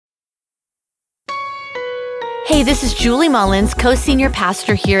Hey, this is Julie Mullins, co-senior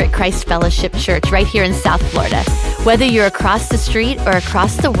pastor here at Christ Fellowship Church right here in South Florida. Whether you're across the street or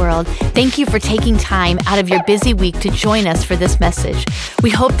across the world, thank you for taking time out of your busy week to join us for this message. We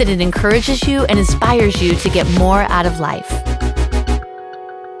hope that it encourages you and inspires you to get more out of life.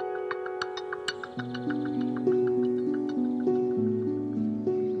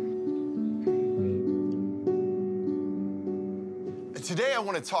 Today I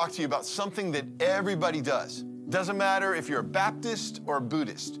want to talk to you about something that everybody does. Doesn't matter if you're a Baptist or a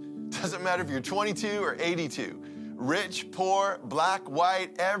Buddhist. Doesn't matter if you're 22 or 82. Rich, poor, black,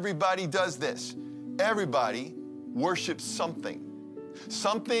 white, everybody does this. Everybody worships something.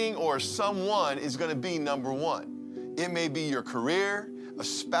 Something or someone is going to be number one. It may be your career, a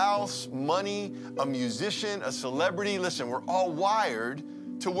spouse, money, a musician, a celebrity. Listen, we're all wired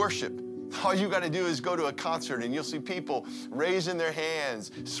to worship. All you got to do is go to a concert and you'll see people raising their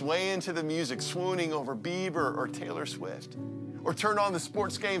hands, swaying to the music, swooning over Bieber or Taylor Swift. Or turn on the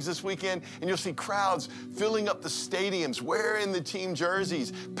sports games this weekend and you'll see crowds filling up the stadiums, wearing the team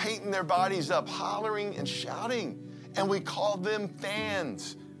jerseys, painting their bodies up, hollering and shouting. And we call them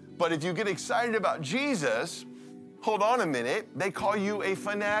fans. But if you get excited about Jesus, hold on a minute, they call you a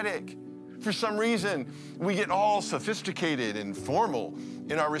fanatic. For some reason, we get all sophisticated and formal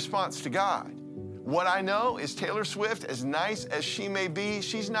in our response to God. What I know is Taylor Swift, as nice as she may be,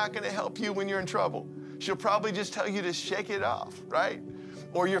 she's not going to help you when you're in trouble. She'll probably just tell you to shake it off, right?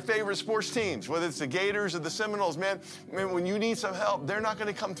 Or your favorite sports teams, whether it's the Gators or the Seminoles, man, when you need some help, they're not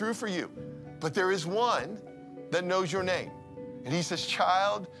going to come through for you. But there is one that knows your name. And he says,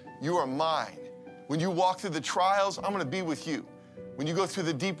 child, you are mine. When you walk through the trials, I'm going to be with you. When you go through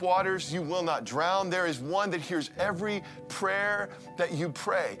the deep waters, you will not drown. There is one that hears every prayer that you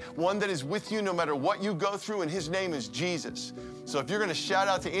pray. One that is with you no matter what you go through, and his name is Jesus. So if you're going to shout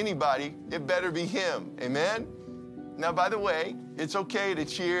out to anybody, it better be him. Amen? Now, by the way, it's okay to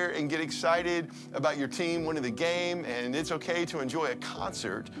cheer and get excited about your team winning the game, and it's okay to enjoy a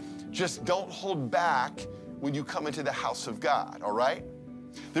concert. Just don't hold back when you come into the house of God, all right?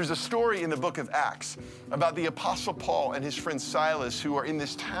 There's a story in the book of Acts about the Apostle Paul and his friend Silas who are in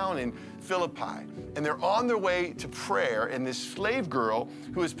this town in Philippi. And they're on their way to prayer, and this slave girl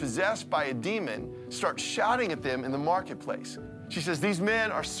who is possessed by a demon starts shouting at them in the marketplace. She says, these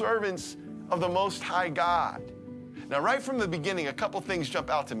men are servants of the Most High God. Now, right from the beginning, a couple things jump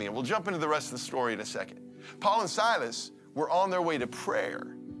out to me, and we'll jump into the rest of the story in a second. Paul and Silas were on their way to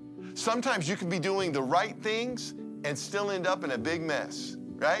prayer. Sometimes you can be doing the right things and still end up in a big mess.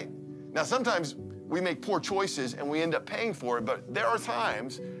 Right? Now, sometimes we make poor choices and we end up paying for it, but there are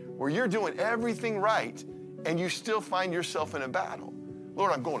times where you're doing everything right and you still find yourself in a battle.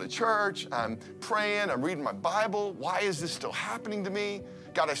 Lord, I'm going to church, I'm praying, I'm reading my Bible. Why is this still happening to me?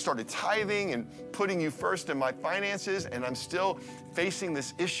 God, I started tithing and putting you first in my finances, and I'm still facing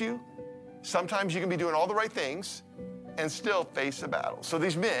this issue. Sometimes you can be doing all the right things and still face a battle. So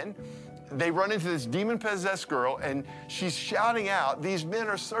these men, they run into this demon-possessed girl, and she's shouting out, these men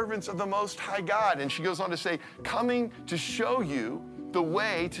are servants of the Most High God. And she goes on to say, coming to show you the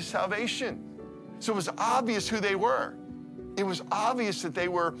way to salvation. So it was obvious who they were. It was obvious that they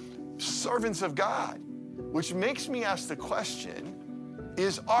were servants of God, which makes me ask the question,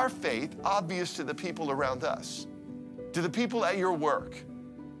 is our faith obvious to the people around us? Do the people at your work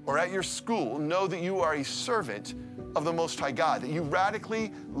or at your school know that you are a servant of the Most High God, that you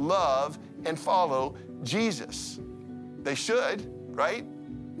radically love and follow Jesus? They should, right?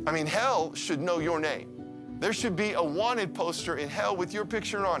 I mean, hell should know your name. There should be a wanted poster in hell with your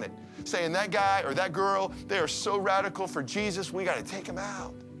picture on it, saying that guy or that girl, they are so radical for Jesus, we got to take them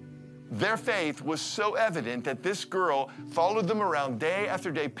out. Their faith was so evident that this girl followed them around day after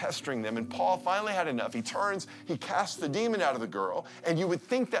day, pestering them, and Paul finally had enough. He turns, he casts the demon out of the girl, and you would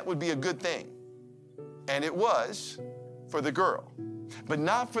think that would be a good thing. And it was for the girl, but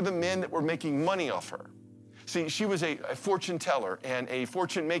not for the men that were making money off her. See, she was a fortune teller and a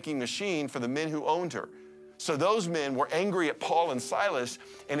fortune-making machine for the men who owned her. So those men were angry at Paul and Silas,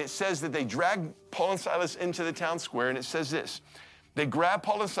 and it says that they dragged Paul and Silas into the town square, and it says this, they grabbed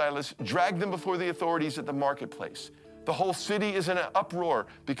Paul and Silas, dragged them before the authorities at the marketplace. The whole city is in an uproar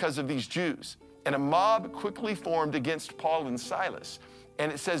because of these Jews, and a mob quickly formed against Paul and Silas. And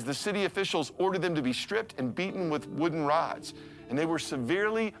it says the city officials ordered them to be stripped and beaten with wooden rods. And they were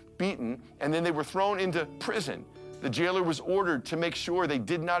severely beaten, and then they were thrown into prison. The jailer was ordered to make sure they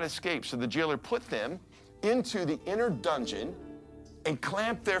did not escape. So the jailer put them into the inner dungeon and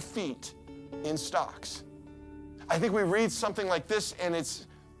clamped their feet in stocks. I think we read something like this, and it's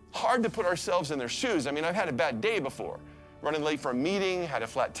hard to put ourselves in their shoes. I mean, I've had a bad day before. Running late for a meeting, had a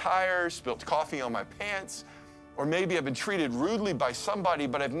flat tire, spilt coffee on my pants. Or maybe I've been treated rudely by somebody,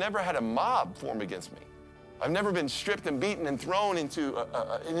 but I've never had a mob form against me. I've never been stripped and beaten and thrown into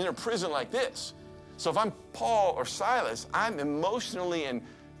a prison like this. So if I'm Paul or Silas, I'm emotionally and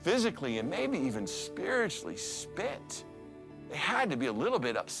physically and maybe even spiritually spent. They had to be a little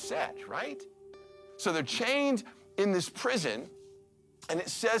bit upset, right? So they're chained in this prison, and it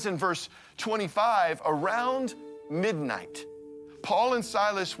says in verse 25, around midnight, Paul and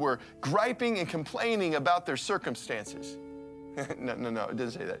Silas were griping and complaining about their circumstances. No, it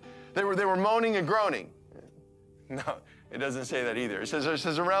doesn't say that. They were moaning and groaning. No, it doesn't say that either. It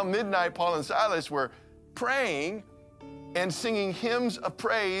says around midnight, Paul and Silas were praying and singing hymns of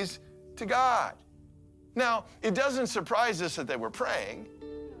praise to God. Now, it doesn't surprise us that they were praying.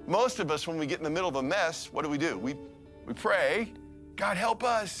 Most of us, when we get in the middle of a mess, what do? We pray, God help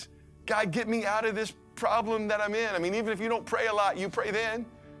us. God, get me out of this problem that I'm in. I mean, even if you don't pray a lot, you pray then.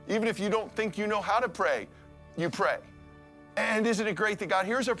 Even if you don't think you know how to pray, you pray. And isn't it great that God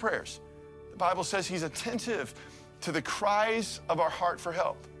hears our prayers? The Bible says he's attentive to the cries of our heart for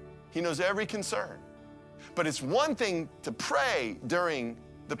help. He knows every concern. But it's one thing to pray during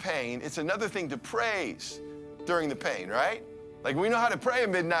the pain. It's another thing to praise during the pain, right? Like we know how to pray at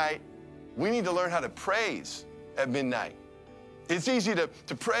midnight. We need to learn how to praise at midnight. It's easy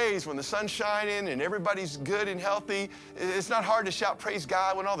to praise when the sun's shining and everybody's good and healthy. It's not hard to shout praise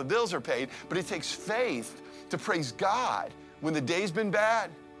God when all the bills are paid, but it takes faith to praise God when the day's been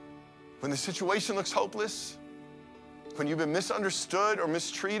bad, when the situation looks hopeless, when you've been misunderstood or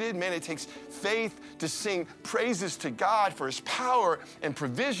mistreated. Man, it takes faith to sing praises to God for his power and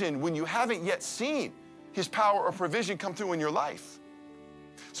provision when you haven't yet seen his power or provision come through in your life.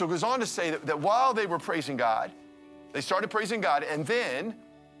 So it goes on to say that while they were praising God, they started praising God, and then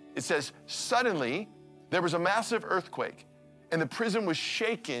it says, suddenly there was a massive earthquake, and the prison was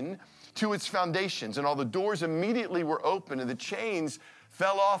shaken to its foundations, and all the doors immediately were open, and the chains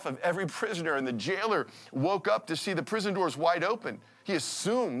fell off of every prisoner, and the jailer woke up to see the prison doors wide open. He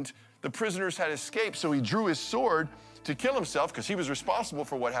assumed the prisoners had escaped, so he drew his sword to kill himself because he was responsible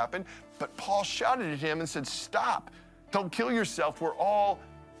for what happened. But Paul shouted at him and said, stop, don't kill yourself, we're all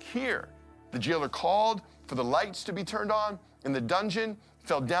here. The jailer called for the lights to be turned on in the dungeon,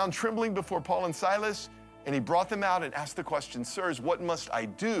 fell down trembling before Paul and Silas, and he brought them out and asked the question, sirs, what must I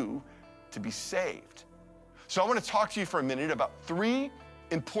do to be saved? So I want to talk to you for a minute about three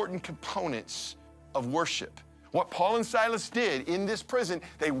important components of worship. What Paul and Silas did in this prison,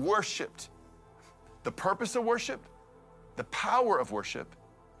 they worshiped. The purpose of worship, the power of worship,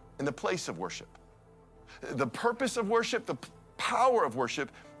 and the place of worship. The purpose of worship, the power of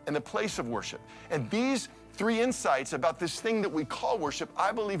worship, and the place of worship. And these three insights about this thing that we call worship,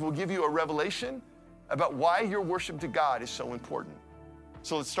 I believe will give you a revelation about why your worship to God is so important.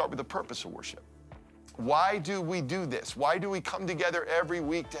 So let's start with the purpose of worship. Why do we do this? Why do we come together every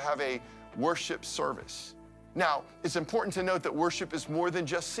week to have a worship service? Now, it's important to note that worship is more than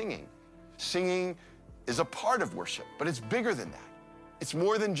just singing. Singing is a part of worship, but it's bigger than that. It's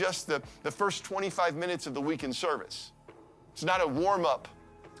more than just the first 25 minutes of the weekend service. It's not a warm-up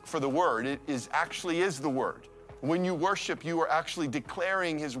for the word. It actually is the word. When you worship, you are actually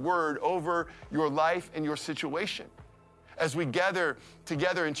declaring his word over your life and your situation. As we gather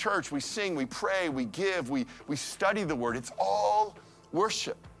together in church, we sing, we pray, we give, we study the word. It's all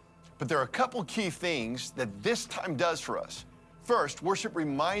worship. But there are a couple key things that this time does for us. First, worship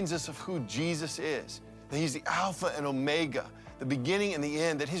reminds us of who Jesus is, that he's the Alpha and Omega, the beginning and the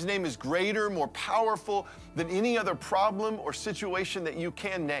end, that his name is greater, more powerful than any other problem or situation that you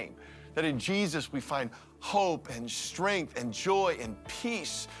can name. That in Jesus we find hope and strength and joy and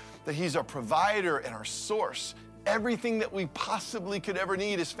peace, that he's our provider and our source. Everything that we possibly could ever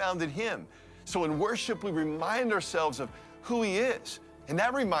need is found in him. So in worship, we remind ourselves of who he is, and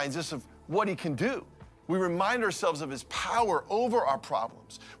that reminds us of what he can do. We remind ourselves of his power over our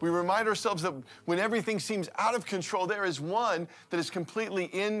problems. We remind ourselves that when everything seems out of control, there is one that is completely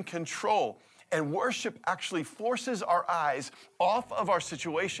in control. And worship actually forces our eyes off of our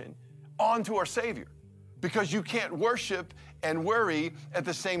situation onto our Savior. Because you can't worship and worry at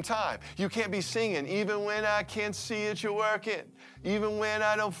the same time. You can't be singing, even when I can't see it, you're working. Even when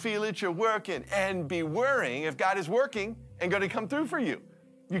I don't feel it, you're working. And be worrying if God is working and going to come through for you.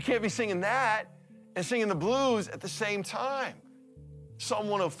 You can't be singing that and singing the blues at the same time. Psalm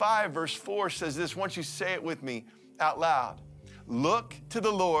 105 verse 4 says this, once you say it with me out loud. Look to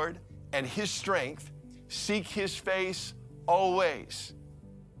the Lord and his strength. Seek his face always.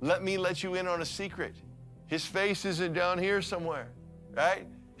 Let me let you in on a secret. His face isn't down here somewhere, right?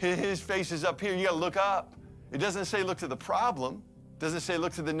 His face is up here. You got to look up. It doesn't say look to the problem. Doesn't say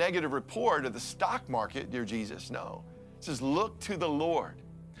look to the negative report of the stock market, dear Jesus. No. It says look to the Lord.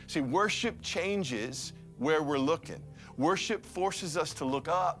 See, worship changes where we're looking. Worship forces us to look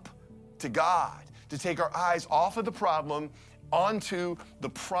up to God, to take our eyes off of the problem onto the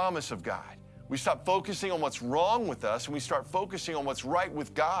promise of God. We stop focusing on what's wrong with us and we start focusing on what's right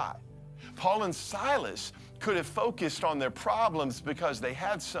with God. Paul and Silas could have focused on their problems because they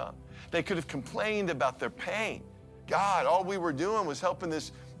had some. They could have complained about their pain. God, all we were doing was helping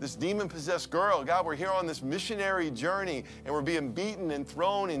this demon-possessed girl. God, we're here on this missionary journey and we're being beaten and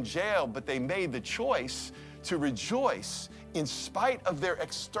thrown in jail. But they made the choice to rejoice in spite of their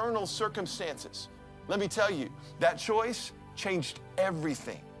external circumstances. Let me tell you, that choice changed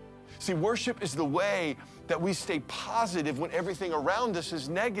everything. See, worship is the way that we stay positive when everything around us is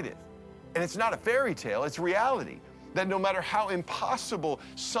negative. And it's not a fairy tale, it's reality. That no matter how impossible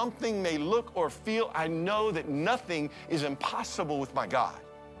something may look or feel, I know that nothing is impossible with my God.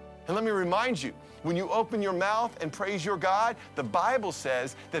 And let me remind you, when you open your mouth and praise your God, the Bible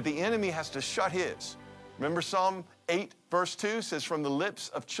says that the enemy has to shut his. Remember Psalm 8, verse 2 says, from the lips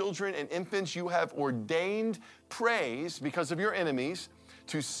of children and infants you have ordained praise because of your enemies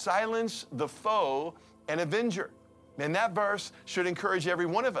to silence the foe and avenger. And that verse should encourage every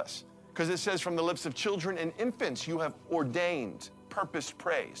one of us, because it says from the lips of children and infants you have ordained, purposed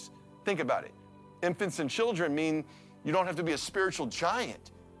praise. Think about it. Infants and children mean you don't have to be a spiritual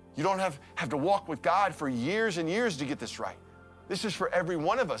giant. You don't have to walk with God for years and years to get this right. This is for every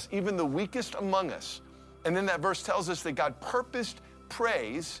one of us, even the weakest among us. And then that verse tells us that God purposed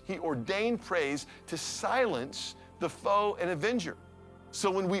praise, He ordained praise to silence the foe and avenger. So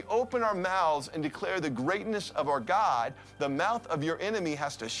when we open our mouths and declare the greatness of our God, the mouth of your enemy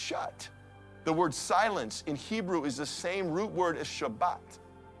has to shut. The word silence in Hebrew is the same root word as Shabbat.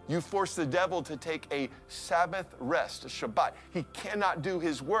 You force the devil to take a Sabbath rest, a Shabbat. He cannot do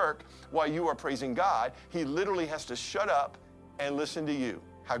his work while you are praising God. He literally has to shut up and listen to you.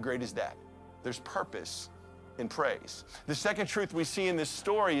 How great is that? There's purpose in praise. The second truth we see in this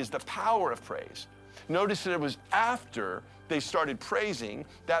story is the power of praise. Notice that it was after they started praising,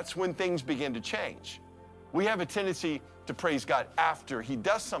 that's when things began to change. We have a tendency to praise God after He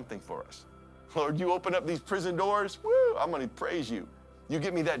does something for us. Lord, you open up these prison doors, woo, I'm gonna praise you. You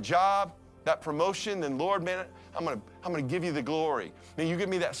get me that job, that promotion, then Lord, man, I'm gonna give you the glory. Man, you give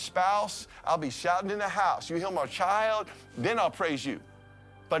me that spouse, I'll be shouting in the house. You heal my child, then I'll praise you.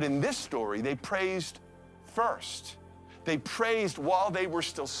 But in this story, they praised first. They praised while they were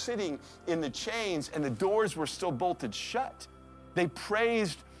still sitting in the chains and the doors were still bolted shut. They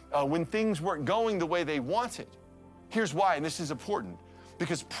praised when things weren't going the way they wanted. Here's why, and this is important,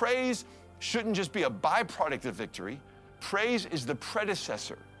 because praise shouldn't just be a byproduct of victory. Praise is the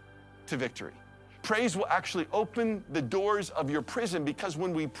predecessor to victory. Praise will actually open the doors of your prison, because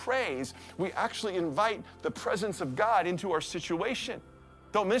when we praise, we actually invite the presence of God into our situation.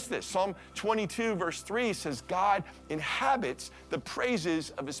 Don't miss this. Psalm 22, verse 3 says, God inhabits the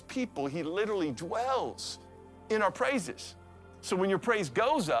praises of His people. He literally dwells in our praises. So when your praise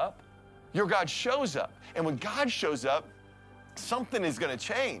goes up, your God shows up. And when God shows up, something is going to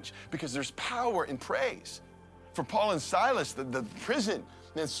change, because there's power in praise. For Paul and Silas, the prison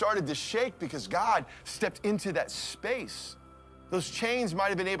started to shake because God stepped into that space. Those chains might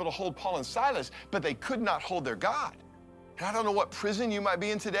have been able to hold Paul and Silas, but they could not hold their God. And I don't know what prison you might be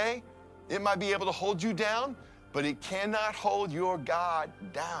in today. It might be able to hold you down, but it cannot hold your God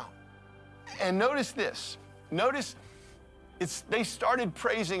down. And notice this. Notice they started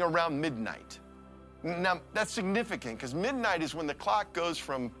praising around midnight. Now, that's significant, because midnight is when the clock goes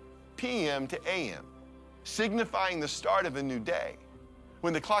from p.m. to a.m., signifying the start of a new day.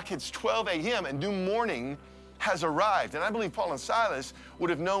 When the clock hits 12 a.m., a new morning has arrived. And I believe Paul and Silas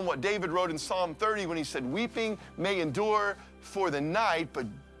would have known what David wrote in Psalm 30 when he said, weeping may endure for the night, but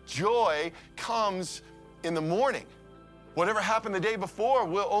joy comes in the morning. Whatever happened the day before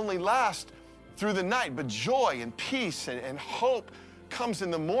will only last through the night, but joy and peace and hope comes in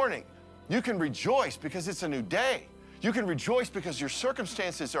the morning. You can rejoice because it's a new day. You can rejoice because your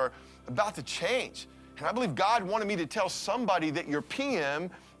circumstances are about to change. And I believe God wanted me to tell somebody that your PM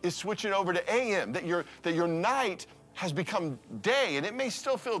is switching over to AM, that your night has become day, and it may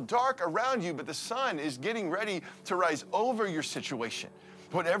still feel dark around you, but the sun is getting ready to rise over your situation.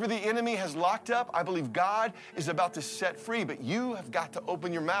 Whatever the enemy has locked up, I believe God is about to set free, but you have got to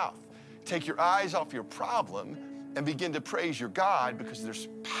open your mouth, take your eyes off your problem, and begin to praise your God, because there's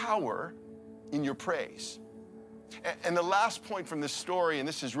power in your praise. And the last point from this story, and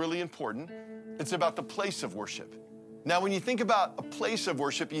this is really important, it's about the place of worship. Now, when you think about a place of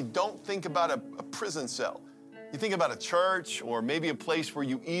worship, you don't think about a prison cell. You think about a church or maybe a place where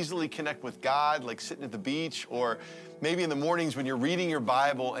you easily connect with God, like sitting at the beach, or maybe in the mornings when you're reading your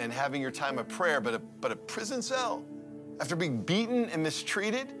Bible and having your time of prayer, but a prison cell after being beaten and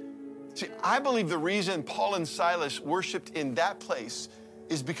mistreated. See, I believe the reason Paul and Silas worshiped in that place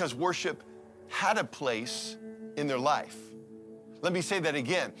is because worship had a place in their life. Let me say that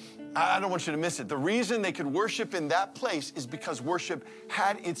again. I don't want you to miss it. The reason they could worship in that place is because worship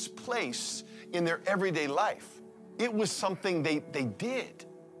had its place in their everyday life. It was something they did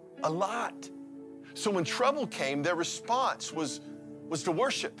a lot. So when trouble came, their response was to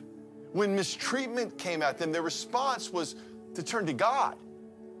worship. When mistreatment came at them, their response was to turn to God,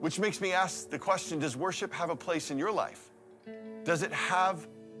 which makes me ask the question, does worship have a place in your life? Does it have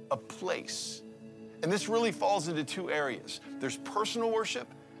a place? And this really falls into two areas. There's personal worship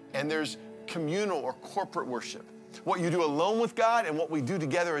and there's communal or corporate worship. What you do alone with God and what we do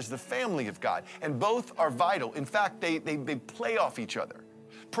together as the family of God. And both are vital. In fact, they play off each other.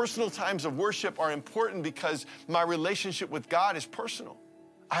 Personal times of worship are important because my relationship with God is personal.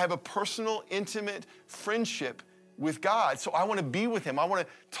 I have a personal, intimate friendship with God. So I want to be with Him. I want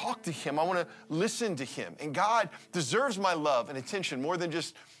to talk to Him. I want to listen to Him. And God deserves my love and attention more than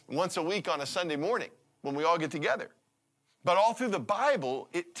just once a week on a Sunday morning when we all get together. But all through the Bible,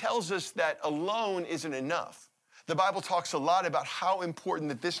 it tells us that alone isn't enough. The Bible talks a lot about how important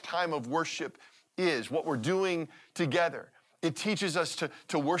that this time of worship is, what we're doing together. It teaches us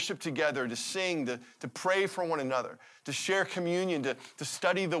to worship together, to sing, to pray for one another, to share communion, to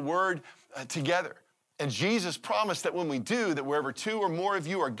study the Word together. And Jesus promised that when we do, that wherever two or more of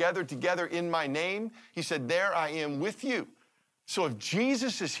you are gathered together in my name, He said, there I am with you. So if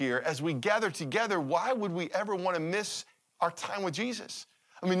Jesus is here as we gather together, why would we ever want to miss our time with Jesus?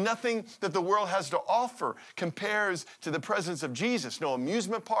 I mean, nothing that the world has to offer compares to the presence of Jesus. No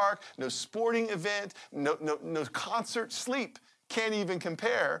amusement park, no sporting event, no concert, sleep can't even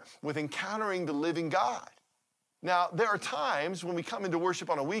compare with encountering the living God. Now, there are times when we come into worship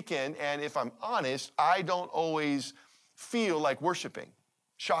on a weekend, and if I'm honest, I don't always feel like worshiping.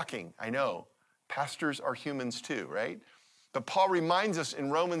 Shocking, I know. Pastors are humans too, right? But Paul reminds us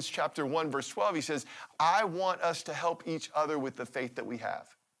in Romans chapter 1, verse 12, he says, I want us to help each other with the faith that we have.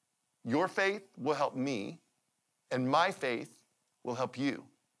 Your faith will help me, and my faith will help you.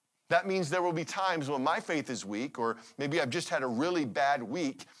 That means there will be times when my faith is weak, or maybe I've just had a really bad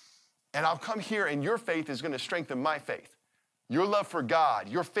week, and I'll come here and your faith is going to strengthen my faith. Your love for God,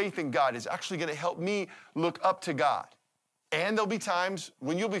 your faith in God is actually going to help me look up to God. And there'll be times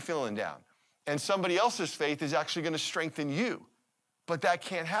when you'll be feeling down, and somebody else's faith is actually going to strengthen you. But that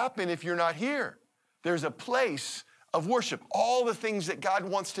can't happen if you're not here. There's a place of worship. All the things that God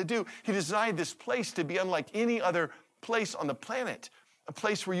wants to do, He designed this place to be unlike any other place on the planet. A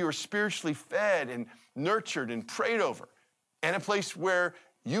place where you are spiritually fed and nurtured and prayed over. And a place where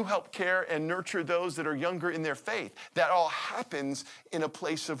you help care and nurture those that are younger in their faith. That all happens in a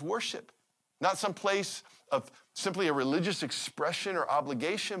place of worship. Not some place of simply a religious expression or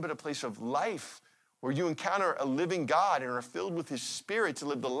obligation, but a place of life where you encounter a living God and are filled with His Spirit to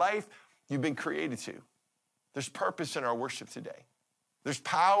live the life you've been created to. There's purpose in our worship today. There's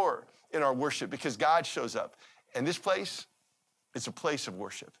power in our worship because God shows up. And this place, it's a place of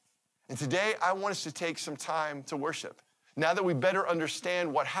worship. And today, I want us to take some time to worship. Now that we better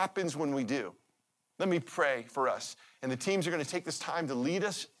understand what happens when we do, let me pray for us. And the teams are going to take this time to lead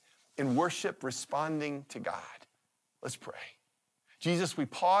us in worship, responding to God. Let's pray. Jesus, we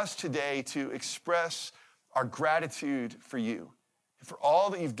pause today to express our gratitude for you, for all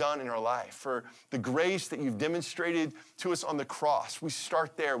that you've done in our life, for the grace that you've demonstrated to us on the cross. We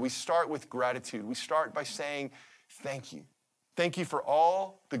start there. We start with gratitude. We start by saying, thank you. Thank you for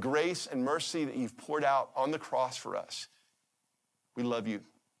all the grace and mercy that you've poured out on the cross for us. We love you.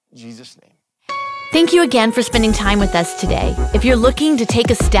 In Jesus' name. Thank you again for spending time with us today. If you're looking to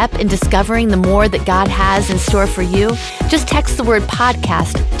take a step in discovering the more that God has in store for you, just text the word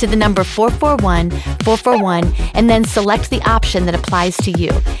podcast to the number 441-441 and then select the option that applies to you.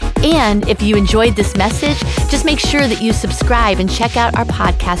 And if you enjoyed this message, just make sure that you subscribe and check out our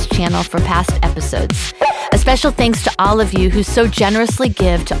podcast channel for past episodes. A special thanks to all of you who so generously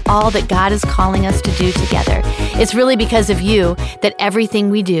give to all that God is calling us to do together. It's really because of you that everything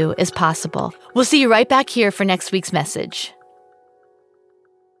we do is possible. We'll see you right back here for next week's message.